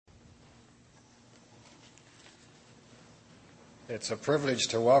It's a privilege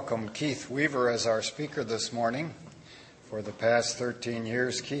to welcome Keith Weaver as our speaker this morning. For the past 13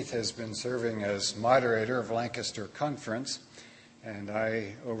 years, Keith has been serving as moderator of Lancaster Conference, and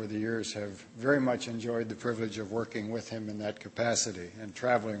I, over the years, have very much enjoyed the privilege of working with him in that capacity and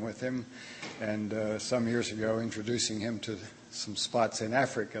traveling with him, and some years ago introducing him to some spots in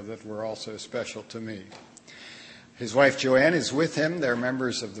Africa that were also special to me. His wife Joanne is with him. They're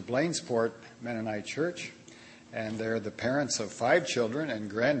members of the Blainsport Mennonite Church, and they're the parents of 5 children and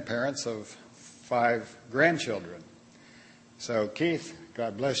grandparents of 5 grandchildren. So, Keith,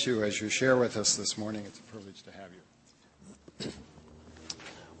 God bless you as you share with us this morning. It's a privilege to have you.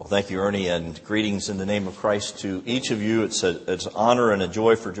 Well, thank you, Ernie, and greetings in the name of Christ to each of you. It's an honor and a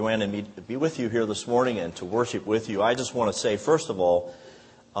joy for Joanne and me to be with you here this morning and to worship with you. I just want to say, first of all,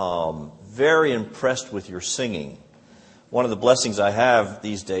 very impressed with your singing. One of the blessings I have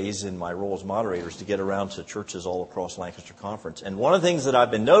these days in my role as moderator is to get around to churches all across Lancaster Conference. And one of the things that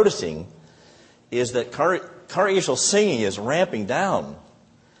I've been noticing is that congregational singing is ramping down.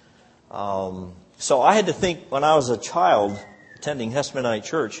 So I had to think, when I was a child attending Hess Mennonite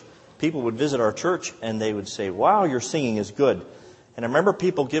Church, people would visit our church and they would say, "Wow, your singing is good." And I remember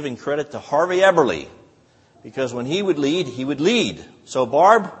people giving credit to Harvey Eberly, because when he would lead, he would lead. So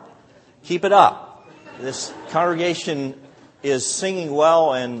Barb, keep it up. This congregation is singing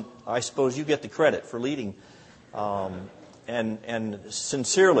well, and I suppose you get the credit for leading. And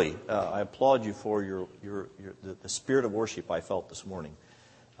sincerely, I applaud you for the spirit of worship I felt this morning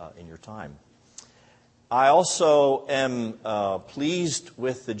in your time. I also am pleased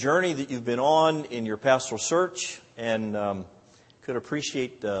with the journey that you've been on in your pastoral search, and could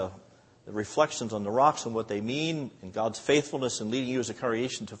appreciate the reflections on the rocks and what they mean, and God's faithfulness in leading you as a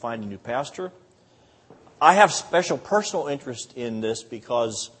congregation to find a new pastor. I have special personal interest in this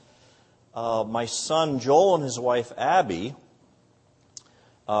because my son Joel and his wife Abby,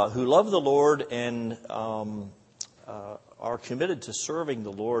 who love the Lord and are committed to serving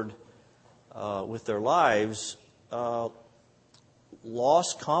the Lord with their lives,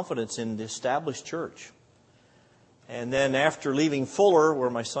 lost confidence in the established church. And then after leaving Fuller,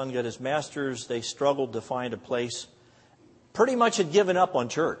 where my son got his master's, they struggled to find a place. Pretty much had given up on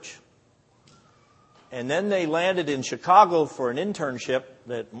church. And then they landed in Chicago for an internship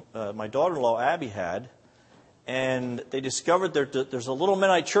that my daughter-in-law Abby had. And they discovered there's a little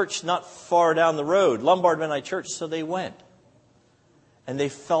Mennonite church not far down the road, Lombard Mennonite Church. So they went. And they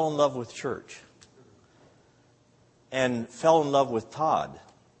fell in love with church. And fell in love with Todd.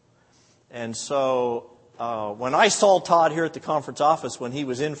 And so when I saw Todd here at the conference office when he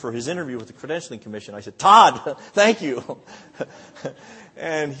was in for his interview with the Credentialing Commission, I said, "Todd, thank you."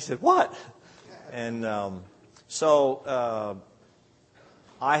 And he said, "What?" And so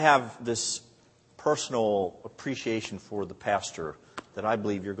I have this personal appreciation for the pastor that I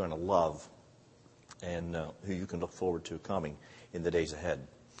believe you're going to love and who you can look forward to coming in the days ahead.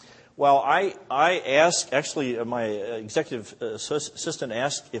 Well, I asked, actually my executive assistant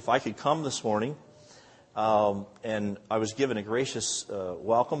asked if I could come this morning, and I was given a gracious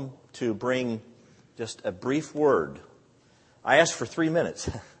welcome to bring just a brief word. I asked for 3 minutes,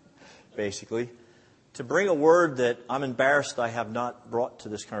 basically, to bring a word that I'm embarrassed I have not brought to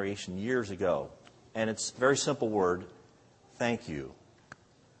this congregation years ago. And it's a very simple word: thank you.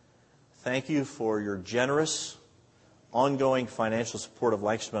 Thank you for your generous, ongoing financial support of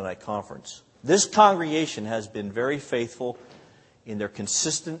Lancaster Mennonite Conference. This congregation has been very faithful in their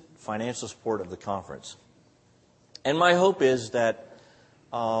consistent financial support of the conference. And my hope is that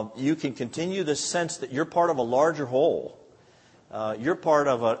you can continue this sense that you're part of a larger whole. You're part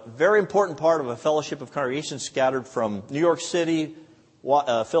of a very important part of a fellowship of congregations scattered from New York City,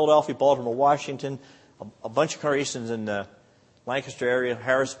 Philadelphia, Baltimore, Washington, a bunch of congregations in the Lancaster area,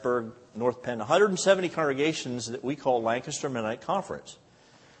 Harrisburg, North Penn, 170 congregations that we call Lancaster Mennonite Conference.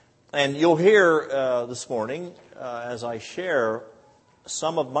 And you'll hear this morning, as I share,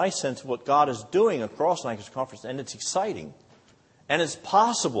 some of my sense of what God is doing across Lancaster Conference, and it's exciting. And it's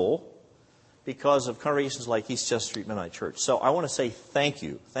possible because of congregations like East Chester Street Mennonite Church. So I want to say thank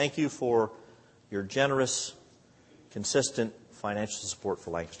you. Thank you for your generous, consistent financial support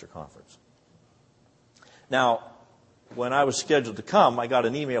for Lancaster Conference. Now, when I was scheduled to come, I got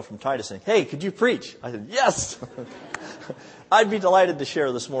an email from Titus saying, "Hey, could you preach?" I said, "Yes." I'd be delighted to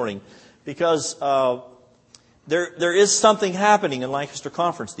share this morning because there is something happening in Lancaster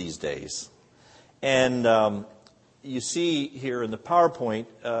Conference these days. And you see here in the PowerPoint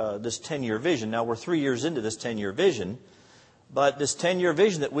this 10-year vision. Now, we're 3 years into this 10-year vision, but this 10-year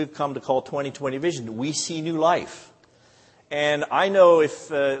vision that we've come to call 2020 Vision, we see new life. And I know if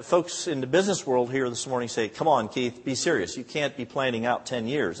folks in the business world here this morning say, come on, Keith, be serious. You can't be planning out 10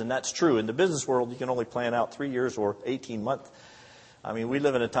 years. And that's true. In the business world, you can only plan out 3 years or 18 months. I mean, we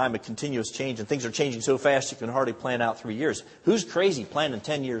live in a time of continuous change, and things are changing so fast you can hardly plan out 3 years. Who's crazy planning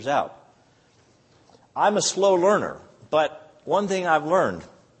 10 years out? I'm a slow learner, but one thing I've learned,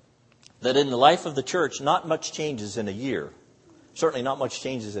 that in the life of the church, not much changes in a year. Certainly not much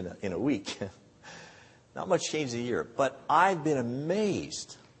changes in a week. Not much change in a year. But I've been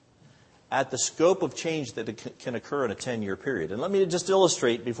amazed at the scope of change that can occur in a 10-year period. And let me just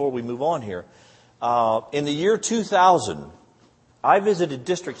illustrate before we move on here. In the year 2000, I visited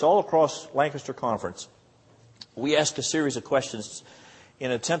districts all across Lancaster Conference. We asked a series of questions in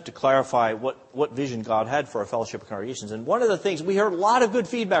an attempt to clarify what vision God had for our fellowship of congregations. And one of the things, we heard a lot of good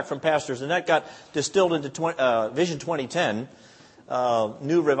feedback from pastors, and that got distilled into Vision 2010,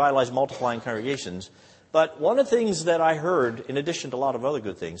 New Revitalized Multiplying Congregations. But one of the things that I heard, in addition to a lot of other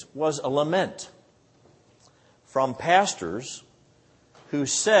good things, was a lament from pastors who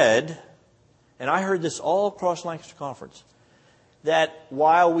said, and I heard this all across Lancaster Conference, that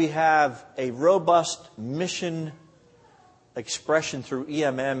while we have a robust mission expression through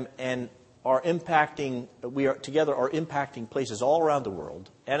EMM and are impacting places all around the world,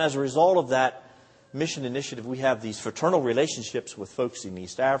 and as a result of that mission initiative, we have these fraternal relationships with folks in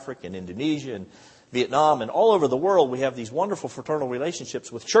East Africa and Indonesia and Vietnam and all over the world. We have these wonderful fraternal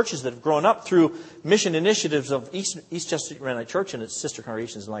relationships with churches that have grown up through mission initiatives of East Chester Mennonite Church and its sister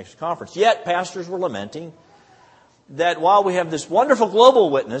congregations in Lancaster Conference. Yet pastors were lamenting that while we have this wonderful global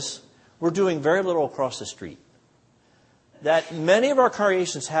witness, we're doing very little across the street. That many of our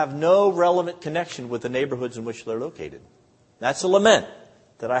congregations have no relevant connection with the neighborhoods in which they're located. That's a lament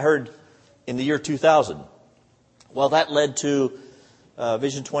that I heard in the year 2000. Well, that led to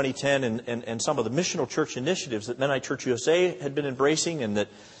Vision 2010 and some of the missional church initiatives that Mennonite Church USA had been embracing and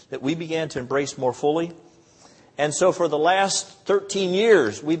that we began to embrace more fully. And so for the last 13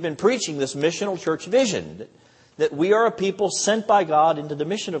 years, we've been preaching this missional church vision, that we are a people sent by God into the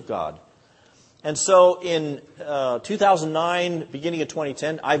mission of God. And so in 2009, beginning of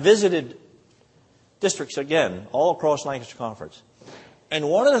 2010, I visited districts again, all across Lancaster Conference. And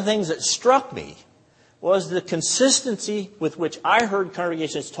one of the things that struck me was the consistency with which I heard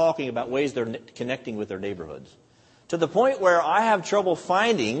congregations talking about ways they're connecting with their neighborhoods. To the point where I have trouble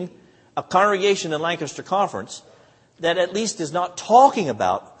finding a congregation in Lancaster Conference that at least is not talking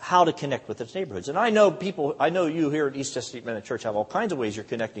about how to connect with its neighborhoods. And I know you here at East Chester Mennonite Church have all kinds of ways you're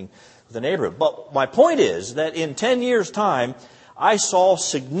connecting with the neighborhood. But my point is that in 10 years' time, I saw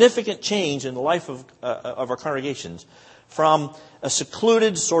significant change in the life of our congregations from a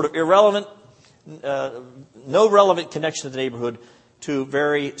secluded, sort of irrelevant, no relevant connection to the neighborhood to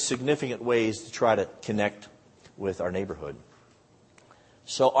very significant ways to try to connect with our neighborhood.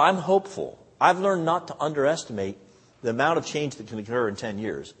 So I'm hopeful. I've learned not to underestimate the amount of change that can occur in 10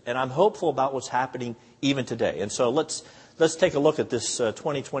 years. And I'm hopeful about what's happening even today. And so let's take a look at this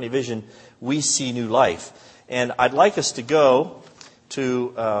 2020 vision, We See New Life. And I'd like us to go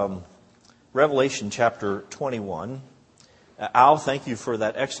to Revelation chapter 21. Al, thank you for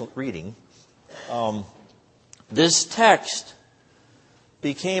that excellent reading. This text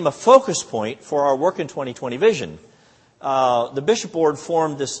became a focus point for our Work in 2020 vision. The Bishop Board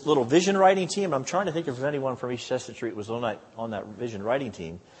formed this little vision writing team. I'm trying to think if anyone from East Chester Street was on that vision writing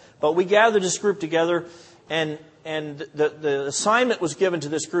team. But we gathered this group together, and the assignment was given to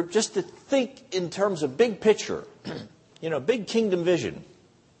this group just to think in terms of big picture, big kingdom vision.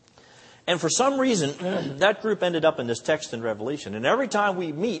 And for some reason, that group ended up in this text in Revelation. And every time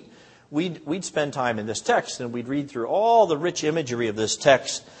we meet, we'd spend time in this text, and we'd read through all the rich imagery of this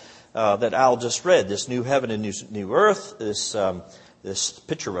text that Al just read. This new heaven and new earth, this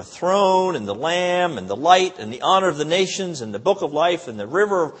picture of a throne, and the Lamb, and the light, and the honor of the nations, and the book of life, and the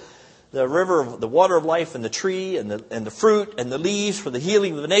river of the water of life, and the tree, and the fruit, and the leaves for the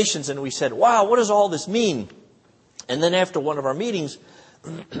healing of the nations. And we said, wow, what does all this mean? And then after one of our meetings,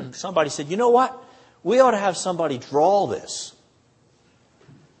 somebody said, you know what? We ought to have somebody draw this.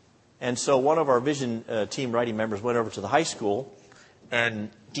 And so one of our vision team writing members went over to the high school, and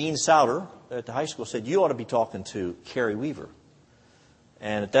Dean Souter at the high school said, you ought to be talking to Carrie Weaver.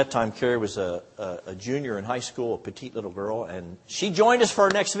 And at that time, Carrie was a junior in high school, a petite little girl, and she joined us for our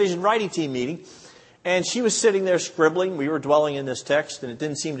next vision writing team meeting. And she was sitting there scribbling. We were dwelling in this text, and it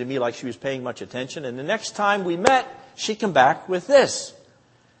didn't seem to me like she was paying much attention. And the next time we met, she came back with this.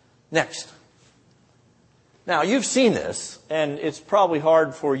 Next. Now, you've seen this, and it's probably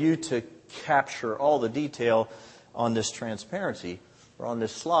hard for you to capture all the detail on this transparency or on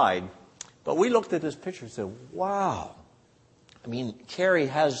this slide. But we looked at this picture and said, wow, I mean, Carrie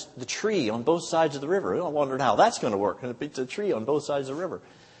has the tree on both sides of the river. I wondered how that's going to work. It's a tree on both sides of the river.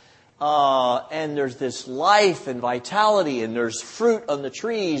 And there's this life and vitality, and there's fruit on the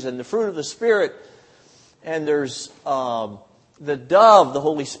trees, and the fruit of the Spirit. And there's the dove, the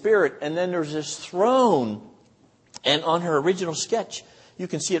Holy Spirit. And then there's this throne. And on her original sketch, you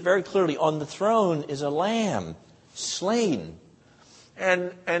can see it very clearly. On the throne is a lamb slain.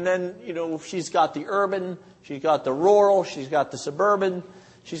 And then, she's got the urban, she's got the rural, she's got the suburban,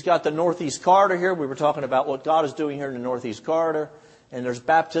 she's got the Northeast Corridor here. We were talking about what God is doing here in the Northeast Corridor. And there's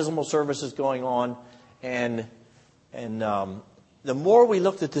baptismal services going on. And the more we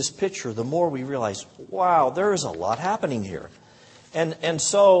looked at this picture, the more we realized, wow, there is a lot happening here. And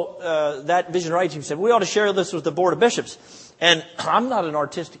so that Vision Right team said, we ought to share this with the Board of Bishops. And I'm not an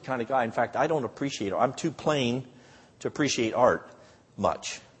artistic kind of guy. In fact, I don't appreciate it. I'm too plain to appreciate art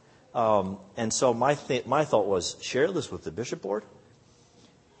much. And so my thought was, share this with the Bishop Board?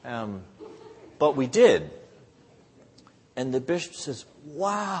 But we did. And the bishop says,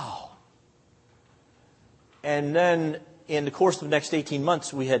 wow. And then in the course of the next 18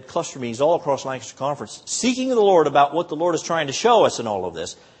 months, we had cluster meetings all across Lancaster Conference, seeking the Lord about what the Lord is trying to show us in all of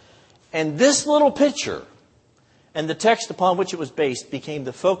this. And this little picture and the text upon which it was based became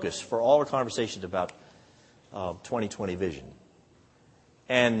the focus for all our conversations about 2020 vision.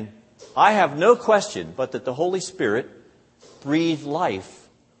 And I have no question but that the Holy Spirit breathed life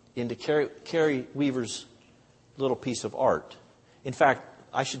into Carrie Weaver's little piece of art. In fact,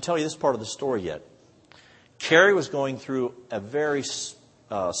 I should tell you this part of the story yet. Carrie was going through a very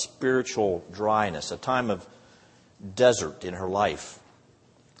spiritual dryness, a time of desert in her life,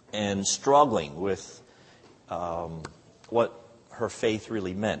 and struggling with what her faith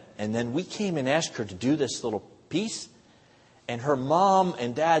really meant. And then we came and asked her to do this little piece, and her mom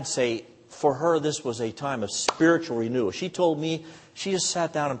and dad say for her this was a time of spiritual renewal. She told me she just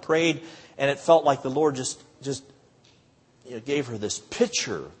sat down and prayed, and it felt like the Lord just gave her this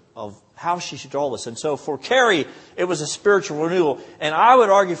picture of how she should do all this. And so for Carrie, it was a spiritual renewal. And I would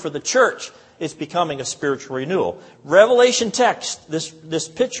argue for the church, it's becoming a spiritual renewal. Revelation text, this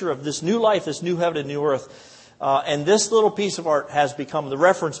picture of this new life, this new heaven and new earth, and this little piece of art has become the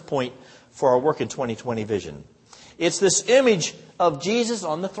reference point for our work in 2020 vision. It's this image of Jesus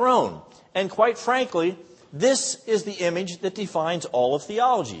on the throne. And quite frankly, this is the image that defines all of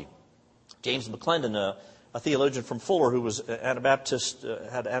theology. James McClendon, a theologian from Fuller who was Anabaptist,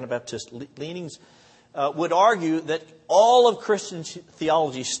 had Anabaptist leanings, would argue that all of Christian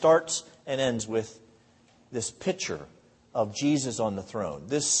theology starts and ends with this picture of Jesus on the throne.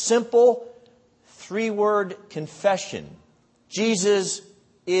 This simple three-word confession, Jesus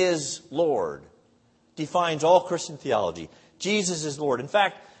is Lord, defines all Christian theology. Jesus is Lord. In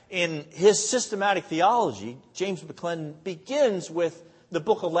fact, in his systematic theology, James McClendon begins with the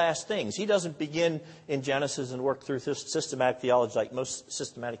book of last things. He doesn't begin in Genesis and work through systematic theology like most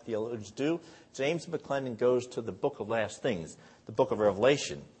systematic theologians do. James McClendon goes to the book of last things, the book of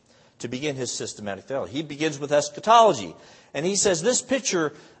Revelation, to begin his systematic theology. He begins with eschatology. And he says this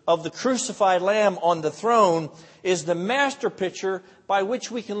picture of the crucified Lamb on the throne is the master picture by which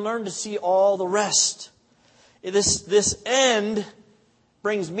we can learn to see all the rest. This end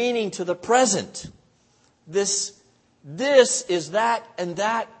brings meaning to the present. This is that, and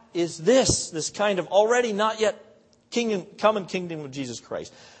that is this kind of already not yet coming kingdom of Jesus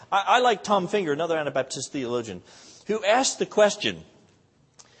Christ. I like Tom Finger, another Anabaptist theologian, who asked the question,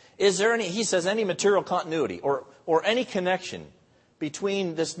 is there any material continuity or any connection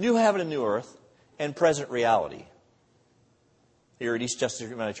between this new heaven and new earth and present reality? Here at East Justice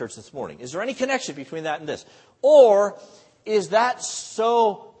United Church this morning. Is there any connection between that and this? Or is that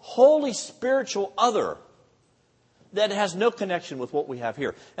so wholly spiritual other that it has no connection with what we have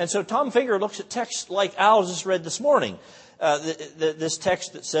here? And so Tom Finger looks at texts like Al just read this morning. This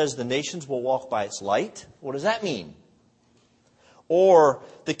text that says the nations will walk by its light. What does that mean? Or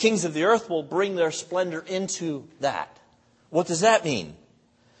the kings of the earth will bring their splendor into that. What does that mean?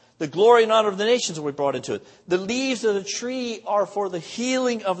 The glory and honor of the nations will be brought into it. The leaves of the tree are for the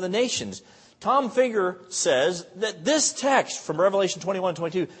healing of the nations. Tom Finger says that this text from Revelation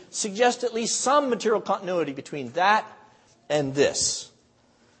 21-22 suggests at least some material continuity between that and this.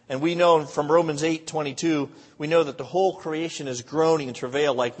 And we know from Romans 8:22, we know that the whole creation is groaning in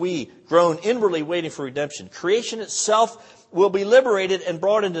travail like we groan inwardly waiting for redemption. Creation itself will be liberated and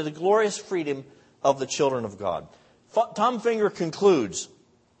brought into the glorious freedom of the children of God. Tom Finger concludes,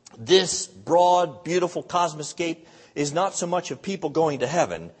 this broad, beautiful cosmoscape is not so much of people going to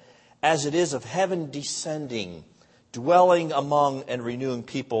heaven as it is of heaven descending, dwelling among and renewing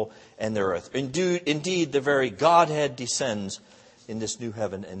people and their earth. Indeed, the very Godhead descends in this new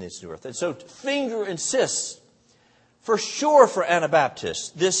heaven and this new earth. And so Finger insists, for sure for Anabaptists,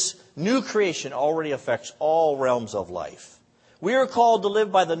 this new creation already affects all realms of life. We are called to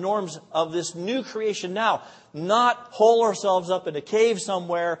live by the norms of this new creation now, not hole ourselves up in a cave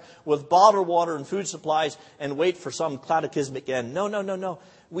somewhere with bottled water and food supplies and wait for some cataclysmic end. No.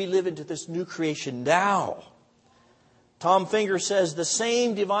 We live into this new creation now. Tom Finger says the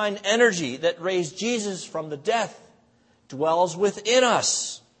same divine energy that raised Jesus from the death dwells within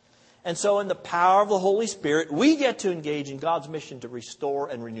us. And so in the power of the Holy Spirit, we get to engage in God's mission to restore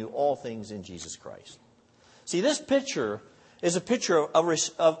and renew all things in Jesus Christ. See, this picture is a picture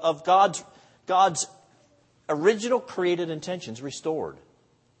of God's original created intentions restored.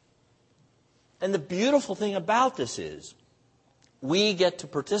 And the beautiful thing about this is we get to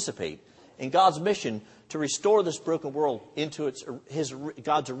participate in God's mission to restore this broken world into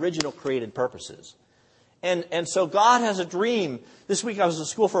God's original created purposes. And so God has a dream. This week I was at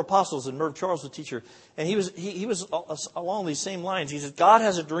School for Apostles and Merv Charles was the teacher. And he was along these same lines. He said, God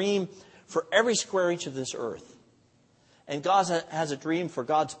has a dream for every square inch of this earth. And God has a dream for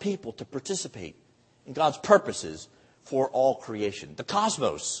God's people to participate in God's purposes for all creation, the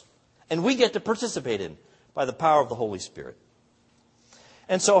cosmos. And we get to participate in by the power of the Holy Spirit.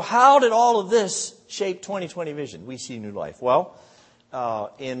 And so how did all of this shape 2020 Vision? We see new life. Well,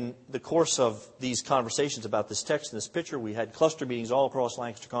 in the course of these conversations about this text and this picture, we had cluster meetings all across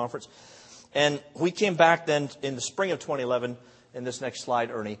Lancaster Conference. And we came back then in the spring of 2011, in this next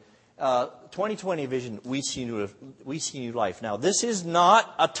slide, Ernie, 2020 Vision, we see new life. Now, this is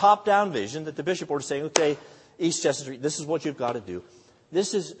not a top-down vision that the bishop board is saying, okay, East Chestnut Street, this is what you've got to do.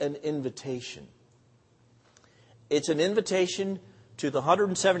 This is an invitation. It's an invitation to the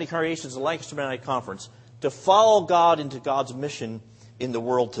 170 congregations of the Lancaster Mennonite Conference to follow God into God's mission in the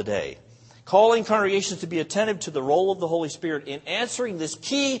world today. Calling congregations to be attentive to the role of the Holy Spirit in answering this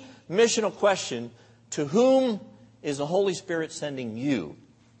key missional question, to whom is the Holy Spirit sending you?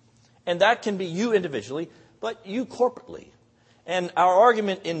 And that can be you individually, but you corporately. And our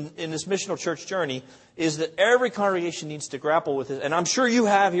argument in this missional church journey is that every congregation needs to grapple with it. And I'm sure you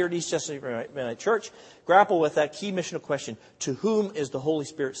have here at East Chestnut Mennonite Church, grapple with that key missional question, to whom is the Holy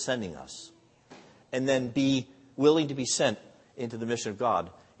Spirit sending us? And then be willing to be sent into the mission of God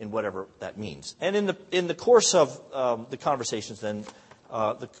in whatever that means. And in the course of the conversations then,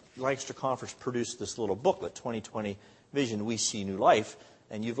 the Lancaster Conference produced this little booklet, 2020 Vision, We See New Life.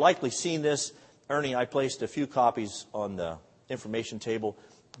 And you've likely seen this. Ernie, I placed a few copies on the information table,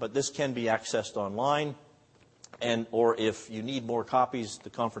 but this can be accessed online. Or if you need more copies, the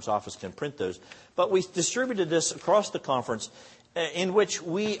conference office can print those. But we distributed this across the conference, in which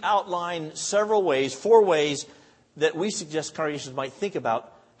we outline several ways, 4 ways, that we suggest congregations might think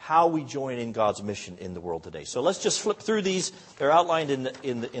about how we join in God's mission in the world today. So let's just flip through these. They're outlined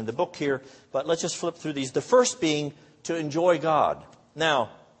in the book here, but let's just flip through these. The first being to enjoy God. Now,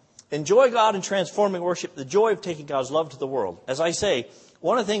 enjoy God in transforming worship, the joy of taking God's love to the world. As I say,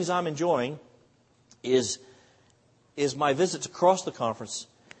 one of the things I'm enjoying is my visits across the conference.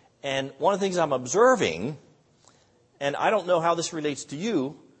 And one of the things I'm observing, and I don't know how this relates to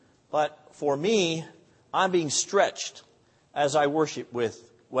you, but for me, I'm being stretched as I worship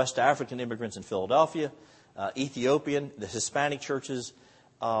with West African immigrants in Philadelphia, Ethiopian, the Hispanic churches.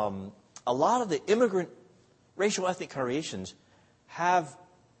 A lot of the immigrant racial ethnic congregations have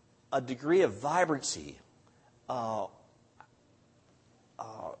a degree of vibrancy. Now,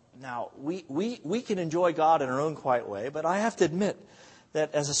 we can enjoy God in our own quiet way, but I have to admit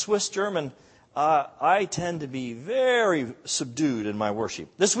that as a Swiss German, I tend to be very subdued in my worship.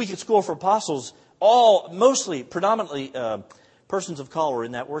 This week at School for Apostles, predominantly persons of color were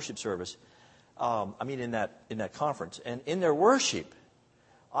in that worship service. In that conference, and in their worship,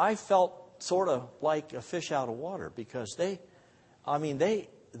 I felt sort of like a fish out of water because they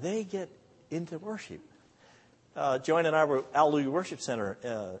get into worship. Joanne and I were at Alleluia Worship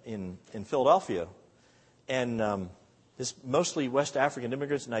Center in Philadelphia, and this mostly West African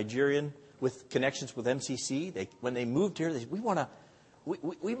immigrants, Nigerian, with connections with MCC. When they moved here, they said,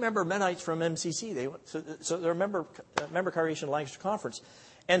 we remember Mennonites from MCC. So they're a member congregation of Lancaster Conference.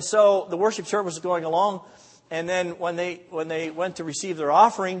 And so the worship service was going along, and then when they went to receive their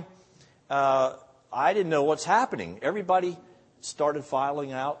offering, I didn't know what's happening. Everybody started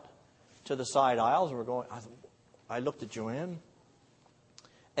filing out to the side aisles, and we're going. I looked at Joanne,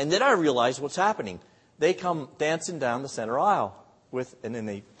 and then I realized what's happening. They come dancing down the center aisle and then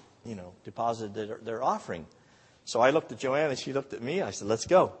they, deposited their offering. So I looked at Joanne, and she looked at me. I said, "Let's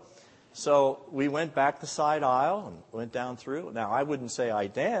go." So we went back the side aisle and went down through. Now, I wouldn't say I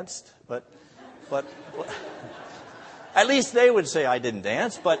danced, but At least they would say I didn't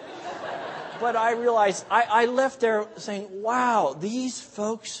dance, but I realized I left there saying, wow, these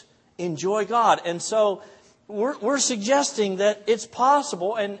folks enjoy God. And so we're suggesting that it's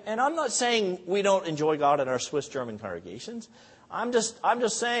possible, and I'm not saying we don't enjoy God in our Swiss German congregations. I'm just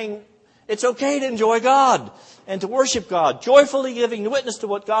saying it's okay to enjoy God and to worship God, joyfully giving witness to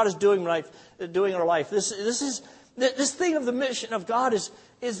what God is doing in our life. This thing of the mission of God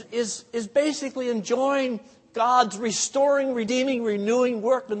is basically enjoying God's restoring, redeeming, renewing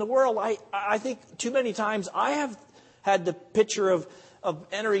work in the world. I think too many times I have had the picture of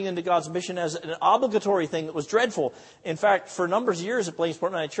entering into God's mission as an obligatory thing that was dreadful. In fact, for a number of years at Blainsport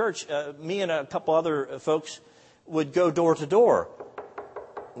United Church, me and a couple other folks would go door to door.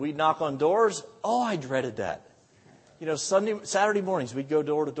 We'd knock on doors. Oh, I dreaded that. Saturday mornings we'd go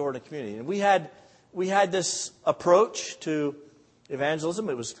door to door in the community, and we had this approach to evangelism.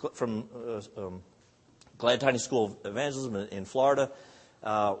 It was from Gladtiny School of Evangelism in Florida.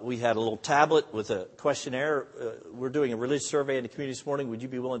 We had a little tablet with a questionnaire. We're doing a religious survey in the community this morning. Would you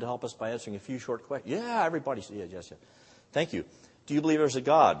be willing to help us by answering a few short questions? Yeah, everybody said yes. Thank you. Do you believe there's a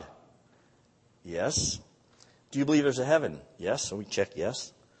God? Yes. Do you believe there's a heaven? Yes. So we check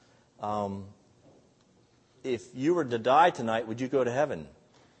yes. If you were to die tonight, would you go to heaven?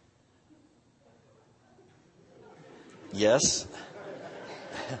 Yes.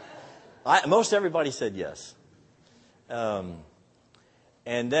 Most everybody said yes. And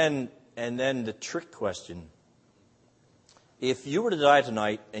then the trick question. If you were to die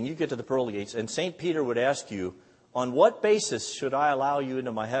tonight and you get to the pearly gates and St. Peter would ask you, on what basis should I allow you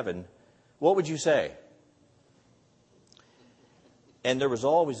into my heaven? What would you say? And there was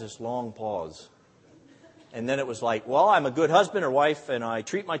always this long pause. And then it was like, well, I'm a good husband or wife and I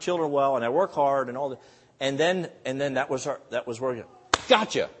treat my children well and I work hard and all that. And then that was where we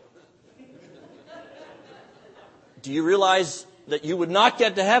gotcha. Do you realize that you would not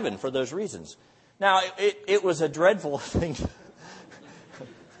get to heaven for those reasons? Now, it was a dreadful thing.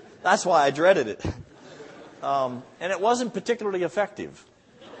 That's why I dreaded it. And it wasn't particularly effective.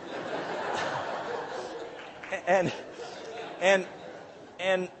 And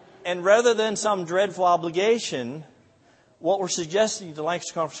rather than some dreadful obligation, what we're suggesting to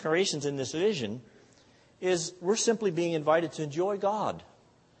Lancaster Conference congregations in this vision is we're simply being invited to enjoy God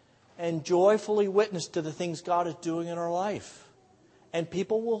and joyfully witness to the things God is doing in our life. And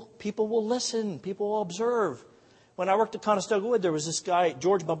people will listen. People will observe. When I worked at Conestoga Wood, there was this guy,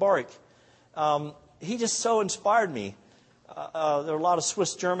 George Mubarak. He just so inspired me. There were a lot of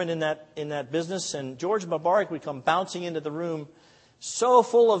Swiss German in that business, and George Mubarak would come bouncing into the room so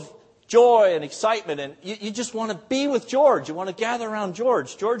full of joy and excitement, and you just want to be with George. You want to gather around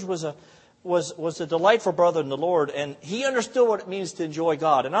George. George was a delightful brother in the Lord, and he understood what it means to enjoy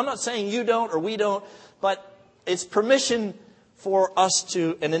God. And I'm not saying you don't or we don't, but it's permission for us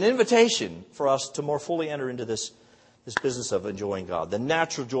to, and an invitation for us to more fully enter into this business of enjoying God. The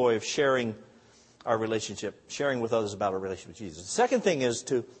natural joy of sharing our relationship, sharing with others about our relationship with Jesus. The second thing is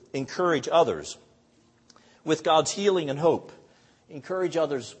to encourage others with God's healing and hope. Encourage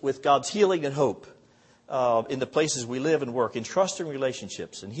others with God's healing and hope in the places we live and work, in trusting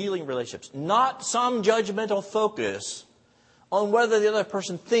relationships and healing relationships. Not some judgmental focus on whether the other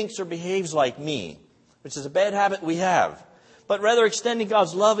person thinks or behaves like me, which is a bad habit we have, but rather extending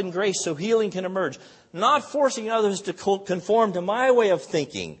God's love and grace so healing can emerge. Not forcing others to conform to my way of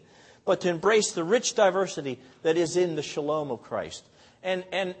thinking, but to embrace the rich diversity that is in the shalom of Christ. And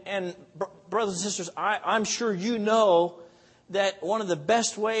brothers and sisters, I'm sure you know that one of the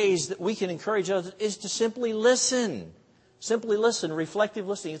best ways that we can encourage others is to simply listen. Simply listen, reflective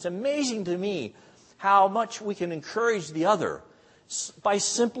listening. It's amazing to me how much we can encourage the other by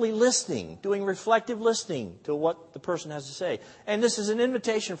simply listening, doing reflective listening to what the person has to say. And this is an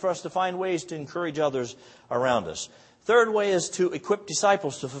invitation for us to find ways to encourage others around us. Third way is to equip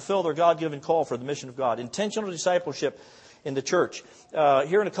disciples to fulfill their God-given call for the mission of God. Intentional discipleship in the church.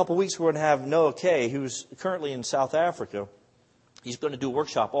 Here in a couple of weeks, we're going to have Noah Kay, who's currently in South Africa. He's going to do a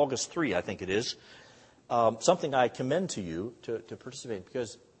workshop August 3, I think it is. Something I commend to you to participate,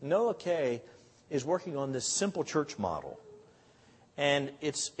 because Noah Kay is working on this simple church model. And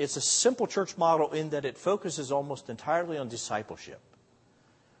it's a simple church model in that it focuses almost entirely on discipleship.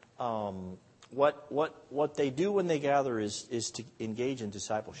 What they do when they gather is to engage in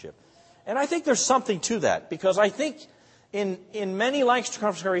discipleship. And I think there's something to that, because I think in many Lancaster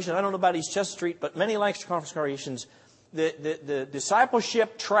Conference congregations, I don't know about East Chester Street, but many Lancaster Conference congregations, the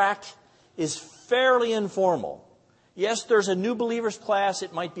discipleship track is fairly informal. Yes, there's a new believers class.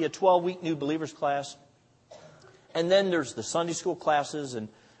 It might be a 12-week new believers class. And then there's the Sunday school classes and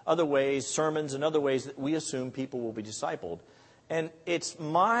other ways, sermons and other ways that we assume people will be discipled. And it's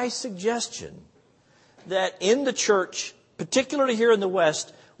my suggestion that in the church, particularly here in the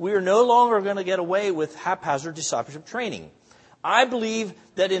West, we are no longer going to get away with haphazard discipleship training. I believe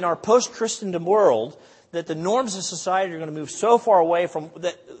that in our post-Christendom world, that the norms of society are going to move so far away from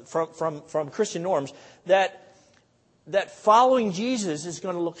Christian norms that following Jesus is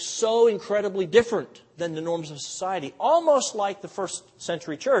going to look so incredibly different than the norms of society, almost like the first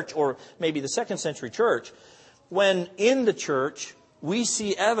century church, or maybe the second century church, when in the church we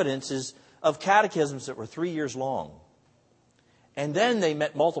see evidences of catechisms that were 3 years long. And then they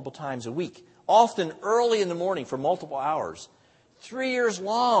met multiple times a week, often early in the morning for multiple hours. 3 years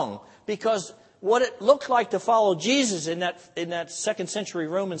long, because what it looked like to follow Jesus in that second century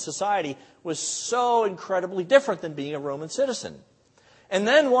Roman society was so incredibly different than being a Roman citizen. And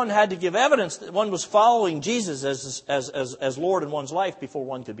then one had to give evidence that one was following Jesus as Lord in one's life before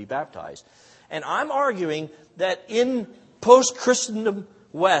one could be baptized. And I'm arguing that in post-Christendom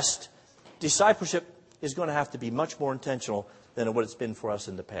West, discipleship is going to have to be much more intentional than what it's been for us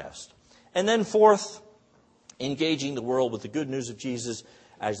in the past. And then fourth, engaging the world with the good news of Jesus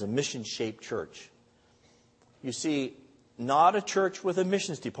as a mission-shaped church. You see, not a church with a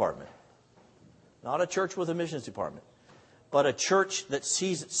missions department. Not a church with a missions department. But a church that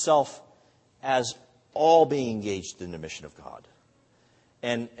sees itself as all being engaged in the mission of God.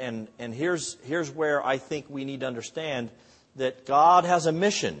 And here's where I think we need to understand that God has a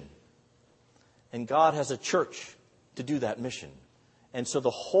mission. And God has a church to do that mission. And so the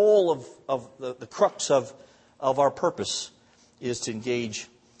whole of the crux of our purpose is to engage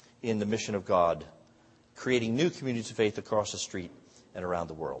in the mission of God, creating new communities of faith across the street and around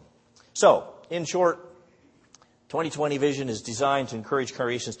the world. So, in short, 2020 Vision is designed to encourage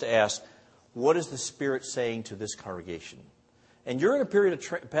congregations to ask, what is the Spirit saying to this congregation? And you're in a period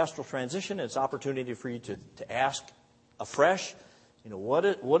of pastoral transition, and it's an opportunity for you to ask afresh,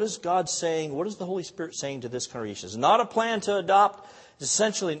 what is God saying? What is the Holy Spirit saying to this congregation? It's not a plan to adopt. It's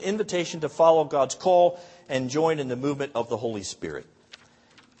essentially an invitation to follow God's call and join in the movement of the Holy Spirit.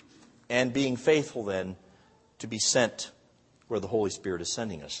 And being faithful then to be sent where the Holy Spirit is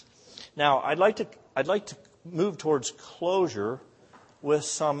sending us. Now, I'd like to move towards closure with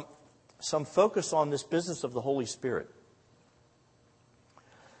some focus on this business of the Holy Spirit.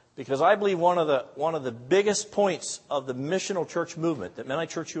 Because I believe one of the biggest points of the missional church movement that Mennonite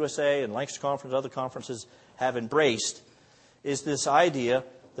Church USA and Lancaster Conference and other conferences have embraced is this idea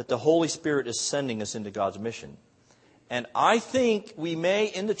that the Holy Spirit is sending us into God's mission. And I think we may,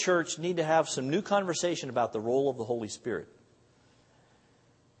 in the church, need to have some new conversation about the role of the Holy Spirit.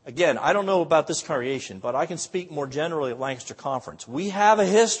 Again, I don't know about this congregation, but I can speak more generally at Lancaster Conference. We have a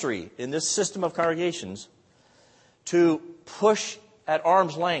history in this system of congregations to push at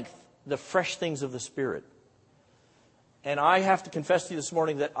arm's length the fresh things of the Spirit. And I have to confess to you this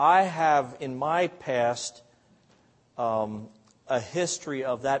morning that I have, in my past, a history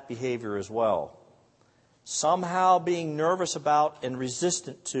of that behavior as well. Somehow being nervous about and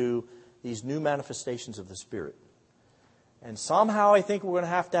resistant to these new manifestations of the Spirit. And somehow I think we're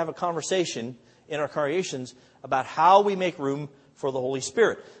going to have a conversation in our congregations about how we make room for the Holy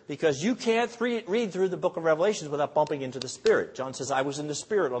Spirit. Because you can't read through the book of Revelations without bumping into the Spirit. John says, I was in the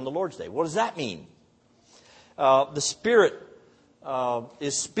Spirit on the Lord's Day. What does that mean? The Spirit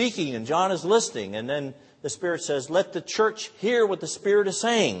is speaking and John is listening. And then the Spirit says, let the church hear what the Spirit is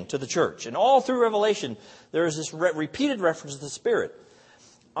saying to the church. And all through Revelation, there is this repeated reference to the Spirit.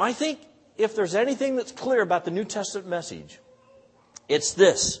 I think if there's anything that's clear about the New Testament message, it's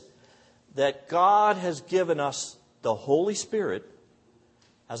this, that God has given us the Holy Spirit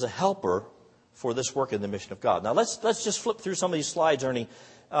as a helper for this work in the mission of God. Now, let's just flip through some of these slides, Ernie.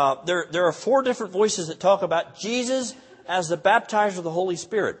 There are 4 different voices that talk about Jesus as the baptizer of the Holy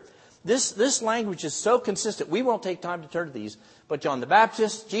Spirit. This language is so consistent. We won't take time to turn to these, but John the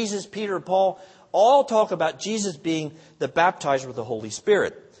Baptist, Jesus, Peter, and Paul all talk about Jesus being the baptizer with the Holy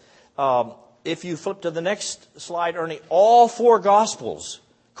Spirit. If you flip to the next slide, Ernie, all 4 Gospels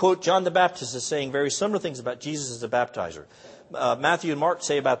quote John the Baptist as saying very similar things about Jesus as the baptizer. Matthew and Mark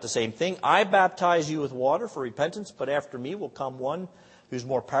say about the same thing. I baptize you with water for repentance, but after me will come one who's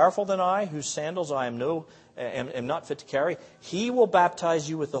more powerful than I, whose sandals I am not fit to carry. He will baptize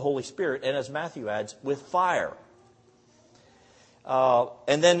you with the Holy Spirit, and as Matthew adds, with fire.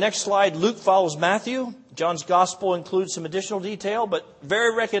 And then next slide, Luke follows Matthew. John's Gospel includes some additional detail, but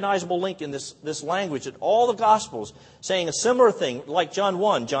very recognizable link in this language in all the Gospels saying a similar thing. Like John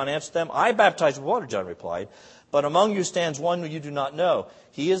 1, John answered them, I baptize with water, John replied, but among you stands one who you do not know.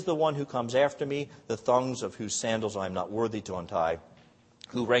 He is the one who comes after me, the thongs of whose sandals I am not worthy to untie.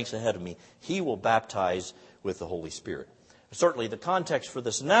 who ranks ahead of me, he will baptize with the Holy Spirit. Certainly, the context for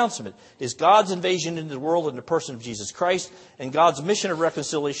this announcement is God's invasion into the world in the person of Jesus Christ and God's mission of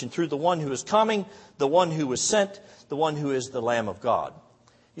reconciliation through the one who is coming, the one who was sent, the one who is the Lamb of God.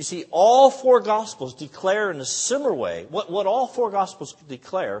 You see, all four Gospels declare in a similar way, what all four Gospels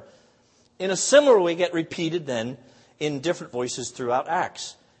declare, in a similar way get repeated then in different voices throughout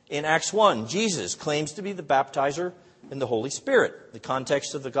Acts. In Acts 1, Jesus claims to be the baptizer in the Holy Spirit, the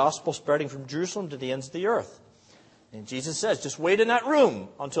context of the gospel spreading from Jerusalem to the ends of the earth. And Jesus says, just wait in that room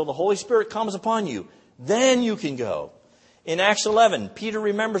until the Holy Spirit comes upon you. Then you can go. In Acts 11, Peter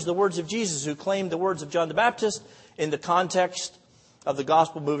remembers the words of Jesus who claimed the words of John the Baptist in the context of the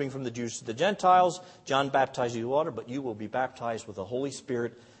gospel moving from the Jews to the Gentiles. John baptized you with water, but you will be baptized with the Holy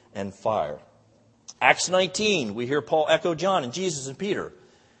Spirit and fire. Acts 19, we hear Paul echo John and Jesus and Peter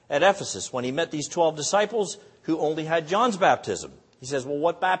at Ephesus when he met these 12 disciples who only had John's baptism. He says, well,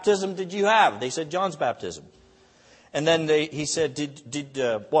 what baptism did you have? They said, John's baptism. And then he said, did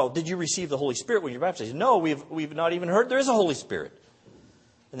you receive the Holy Spirit when you were baptized? No, we've not even heard there is a Holy Spirit.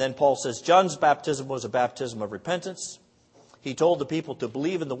 And then Paul says, John's baptism was a baptism of repentance. He told the people to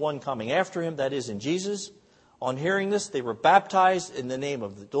believe in the one coming after him, that is, in Jesus. On hearing this, they were baptized in the name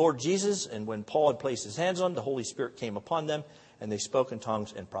of the Lord Jesus. And when Paul had placed his hands on them, the Holy Spirit came upon them, and they spoke in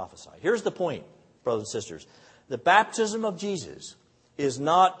tongues and prophesied. Here's the point, brothers and sisters. The baptism of Jesus is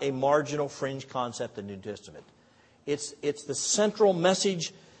not a marginal fringe concept in the New Testament. It's the central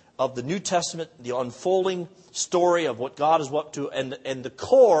message of the New Testament, the unfolding story of what God is up to, and the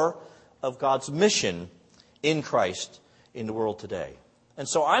core of God's mission in Christ in the world today. And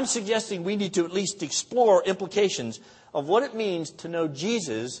so I'm suggesting we need to at least explore implications of what it means to know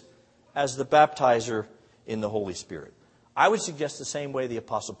Jesus as the baptizer in the Holy Spirit. I would suggest the same way the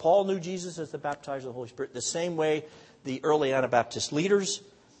Apostle Paul knew Jesus as the baptizer of the Holy Spirit, the same way the early Anabaptist leaders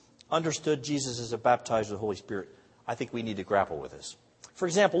understood Jesus as a baptizer of the Holy Spirit. I think we need to grapple with this. For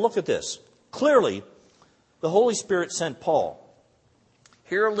example, look at this. Clearly, the Holy Spirit sent Paul.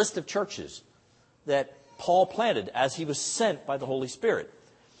 Here are a list of churches that Paul planted as he was sent by the Holy Spirit.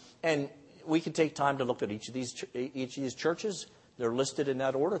 And we can take time to look at each of these churches. They're listed in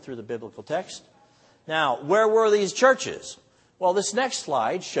that order through the biblical text. Now, where were these churches? Well, this next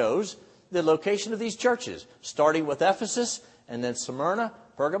slide shows the location of these churches, starting with Ephesus and then Smyrna,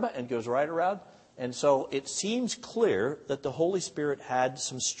 Pergama, and goes right around. And so it seems clear that the Holy Spirit had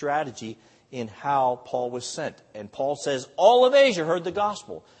some strategy in how Paul was sent. And Paul says all of Asia heard the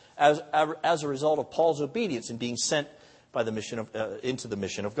gospel as a result of Paul's obedience in being sent by the mission into the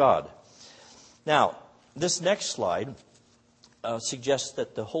mission of God. Now, this next slide suggests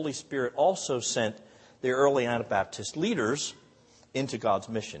that the Holy Spirit also sent the early Anabaptist leaders into God's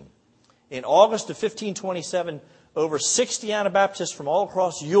mission. In August of 1527, over 60 Anabaptists from all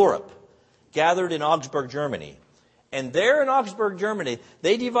across Europe gathered in Augsburg, Germany. And there in Augsburg, Germany,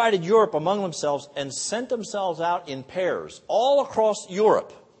 they divided Europe among themselves and sent themselves out in pairs all across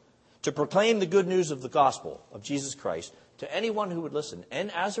Europe to proclaim the good news of the gospel of Jesus Christ to anyone who would listen.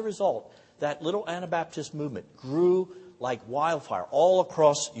 And as a result, that little Anabaptist movement grew like wildfire all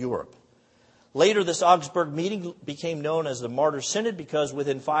across Europe. Later, this Augsburg meeting became known as the Martyr Synod because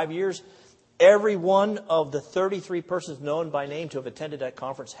within 5 years, every one of the 33 persons known by name to have attended that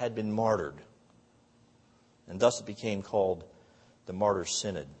conference had been martyred. And thus it became called the Martyr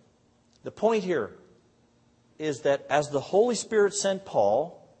Synod. The point here is that as the Holy Spirit sent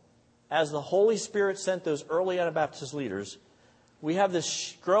Paul, as the Holy Spirit sent those early Anabaptist leaders, we have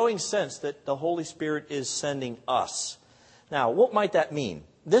this growing sense that the Holy Spirit is sending us. Now, what might that mean?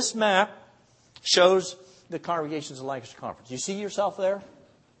 This map shows the congregations of Lancaster Conference. You see yourself there?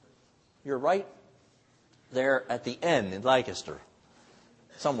 You're right there at the end in Lancaster,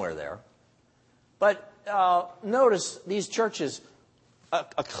 somewhere there. But notice these churches,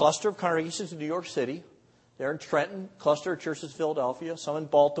 a cluster of congregations in New York City. They're in Trenton, cluster of churches in Philadelphia, some in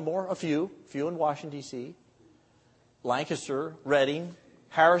Baltimore, a few in Washington, D.C., Lancaster, Reading,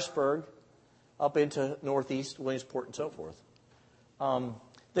 Harrisburg, up into Northeast, Williamsport, and so forth.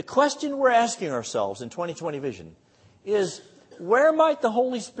 The question we're asking ourselves in 2020 Vision is, where might the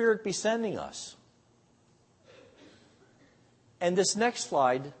Holy Spirit be sending us? And this next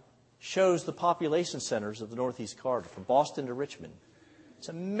slide shows the population centers of the Northeast Corridor, from Boston to Richmond. It's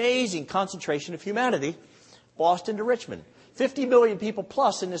an amazing concentration of humanity, Boston to Richmond. 50 million people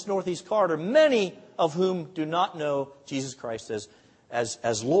plus in this Northeast Corridor, many of whom do not know Jesus Christ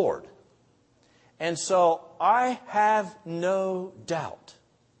as Lord. And so I have no doubt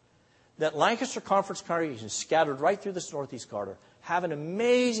that Lancaster Conference congregations scattered right through this Northeast Corridor have an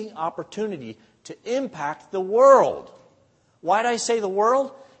amazing opportunity to impact the world Why did I say the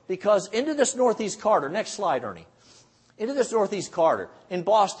world? Because into this Northeast Corridor, next slide, Ernie, into this Northeast Corridor, in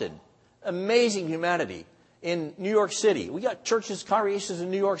Boston, amazing humanity. In New York City, we got churches, congregations in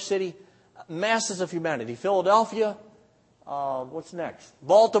New York City, masses of humanity. Philadelphia, what's next?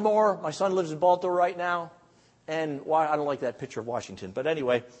 Baltimore, my son lives in Baltimore right now. And I don't like that picture of Washington. But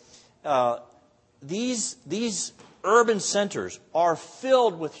anyway, these urban centers are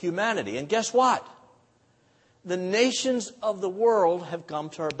filled with humanity. And guess what? The nations of the world have come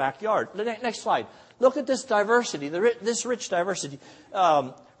to our backyard. Next slide. Look at this diversity, this rich diversity.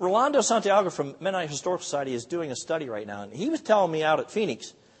 Rolando Santiago from Mennonite Historical Society is doing a study right now. And he was telling me out at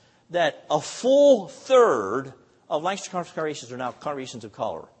Phoenix that a full third of Lancaster Conference congregations are now congregations of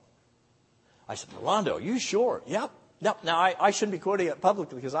color. I said, Rolando, are you sure? Yep. Now, I shouldn't be quoting it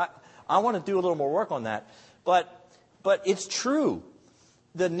publicly because I want to do a little more work on that. But it's true.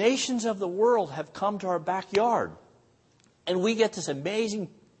 The nations of the world have come to our backyard. And we get this amazing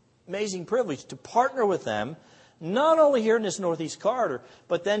privilege to partner with them, not only here in this Northeast Corridor,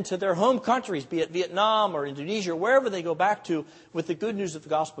 but then to their home countries, be it Vietnam or Indonesia, or wherever they go back to, with the good news of the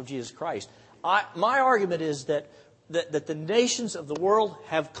gospel of Jesus Christ. My argument is that the nations of the world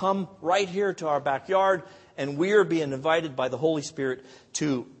have come right here to our backyard, and we are being invited by the Holy Spirit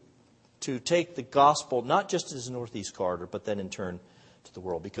to take the gospel, not just to this Northeast Corridor, but then in turn to the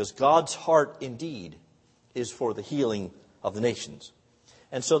world. Because God's heart, indeed, is for the healing of the nations.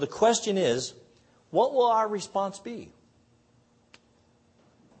 And so the question is, what will our response be?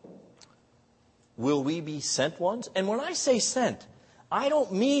 Will we be sent ones? And when I say sent, I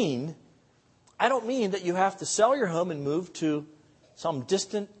don't mean that you have to sell your home and move to some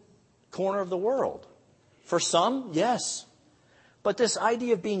distant corner of the world. For some, yes. But this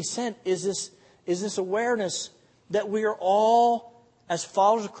idea of being sent is this awareness that we are all, as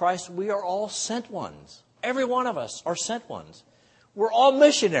followers of Christ, we are all sent ones. Every one of us are sent ones. We're all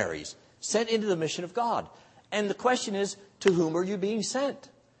missionaries sent into the mission of God. And the question is, to whom are you being sent?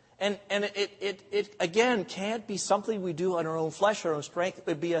 And it again can't be something we do on our own flesh, our own strength. It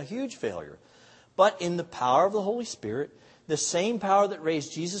would be a huge failure. But in the power of the Holy Spirit, the same power that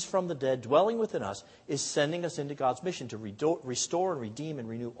raised Jesus from the dead, dwelling within us, is sending us into God's mission to restore and redeem and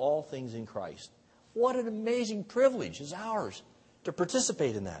renew all things in Christ. What an amazing privilege is ours to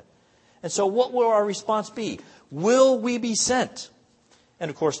participate in that. And so what will our response be? Will we be sent? And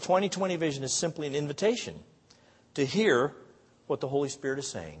of course, 2020 Vision is simply an invitation to hear what the Holy Spirit is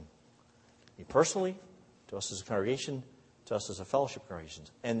saying. Me personally, to us as a congregation, to us as a fellowship congregation,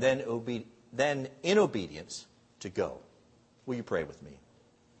 and then in obedience to go. Will you pray with me?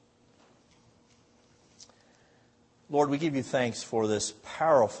 Lord, we give you thanks for this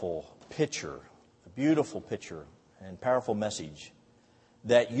powerful picture, a beautiful picture and powerful message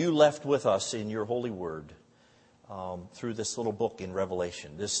that you left with us in your holy word through this little book in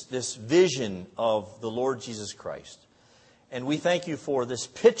Revelation, this vision of the Lord Jesus Christ. And we thank you for this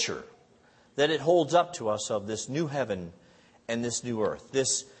picture that it holds up to us of this new heaven and this new earth,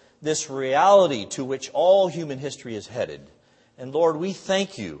 this reality to which all human history is headed. And Lord, we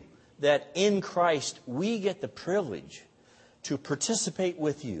thank you that in Christ we get the privilege to participate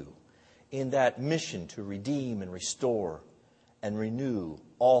with you in that mission to redeem and restore and renew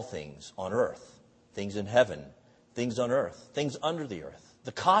all things on earth, things in heaven, things on earth, things under the earth,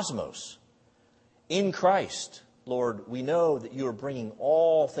 the cosmos. In Christ, Lord, we know that you are bringing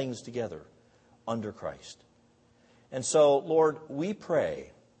all things together under Christ. And so, Lord, we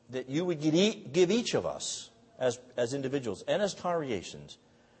pray that you would give each of us as individuals and as congregations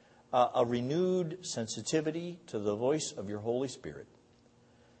a renewed sensitivity to the voice of your Holy Spirit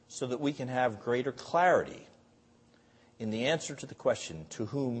so that we can have greater clarity in the answer to the question, to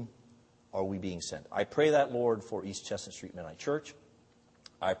whom are we being sent? I pray that, Lord, for East Chestnut Street Mennonite Church.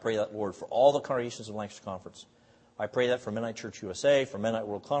 I pray that, Lord, for all the congregations of Lancaster Conference. I pray that for Mennonite Church USA, for Mennonite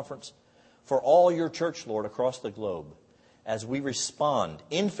World Conference, for all your church, Lord, across the globe, as we respond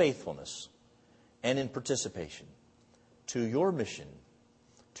in faithfulness and in participation to your mission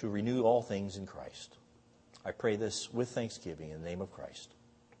to renew all things in Christ. I pray this with thanksgiving in the name of Christ.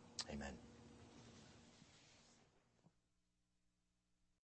 Amen.